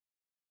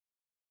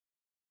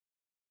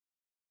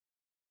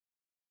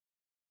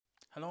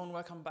Hello and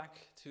welcome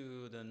back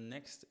to the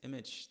next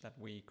image that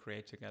we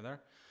create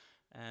together.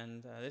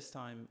 And this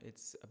time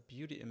it's a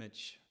beauty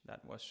image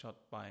that was shot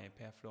by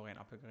Per Florian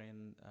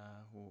Appelgren,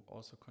 who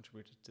also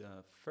contributed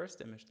the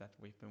first image that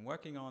we've been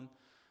working on,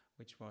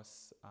 which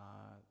was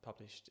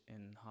published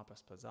in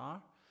Harper's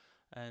Bazaar.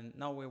 And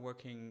now we're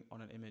working on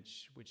an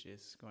image which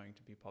is going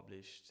to be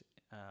published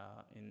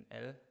in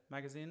Elle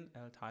magazine,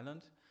 Elle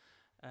Thailand.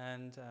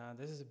 And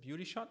this is a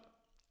beauty shot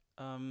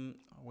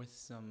with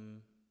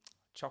some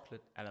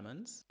chocolate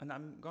elements, and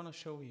I'm gonna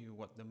show you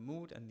what the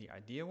mood and the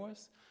idea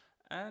was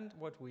and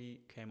what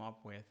we came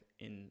up with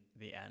in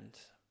the end.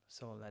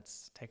 So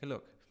let's take a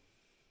look.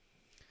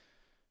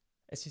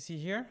 As you see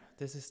here,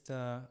 this is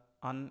the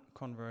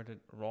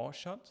unconverted raw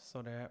shot,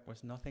 so there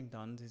was nothing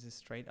done. This is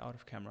straight out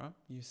of camera.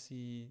 You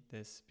see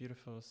this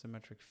beautiful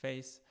symmetric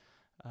face,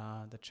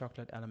 the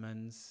chocolate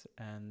elements,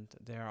 and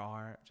there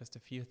are just a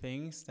few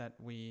things that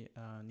we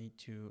need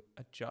to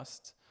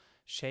adjust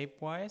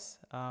shape-wise,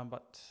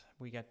 but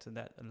we get to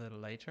that a little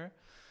later.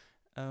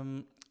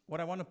 What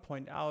I want to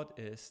point out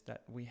is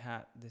that we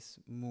had this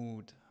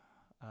mood,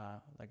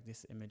 like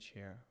this image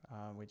here,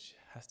 which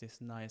has these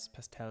nice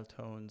pastel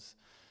tones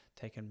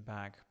taken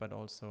back, but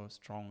also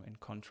strong in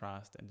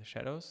contrast in the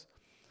shadows.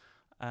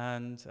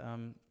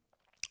 And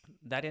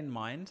that in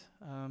mind,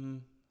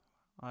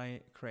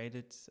 I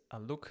created a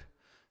look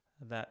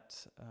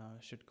that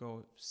should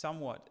go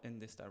somewhat in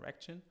this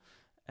direction.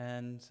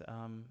 And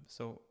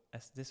so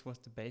as this was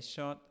the base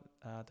shot,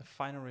 the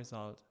final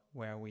result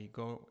where we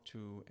go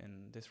to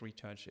in this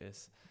retouch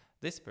is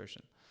this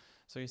version.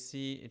 So you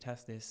see it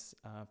has this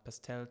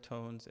pastel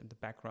tones in the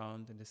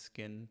background, in the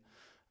skin.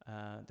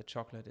 The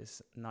chocolate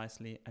is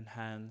nicely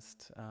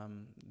enhanced.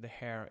 The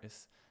hair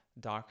is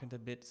darkened a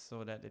bit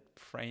so that it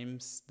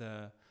frames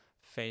the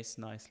face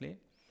nicely.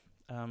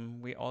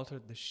 We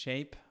altered the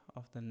shape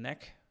of the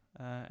neck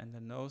and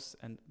the nose,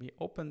 and we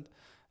opened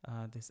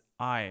this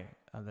eye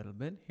a little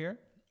bit here,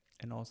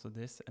 and also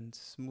this, and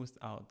smoothed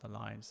out the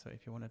lines. So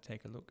if you want to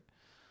take a look,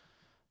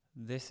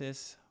 this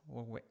is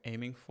what we're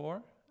aiming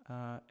for.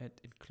 It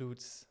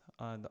includes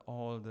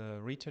all the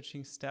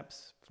retouching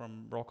steps,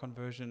 from raw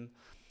conversion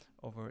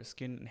over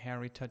skin and hair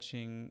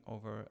retouching,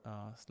 over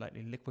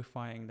slightly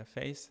liquefying the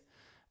face,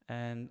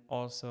 and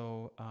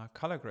also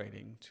color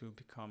grading to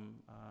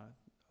become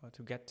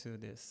to get to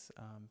this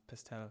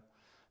pastel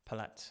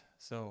palette.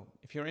 So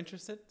if you're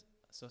interested,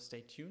 so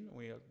stay tuned.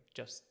 We'll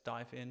just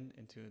dive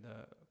into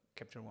the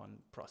Capture One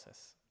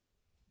process.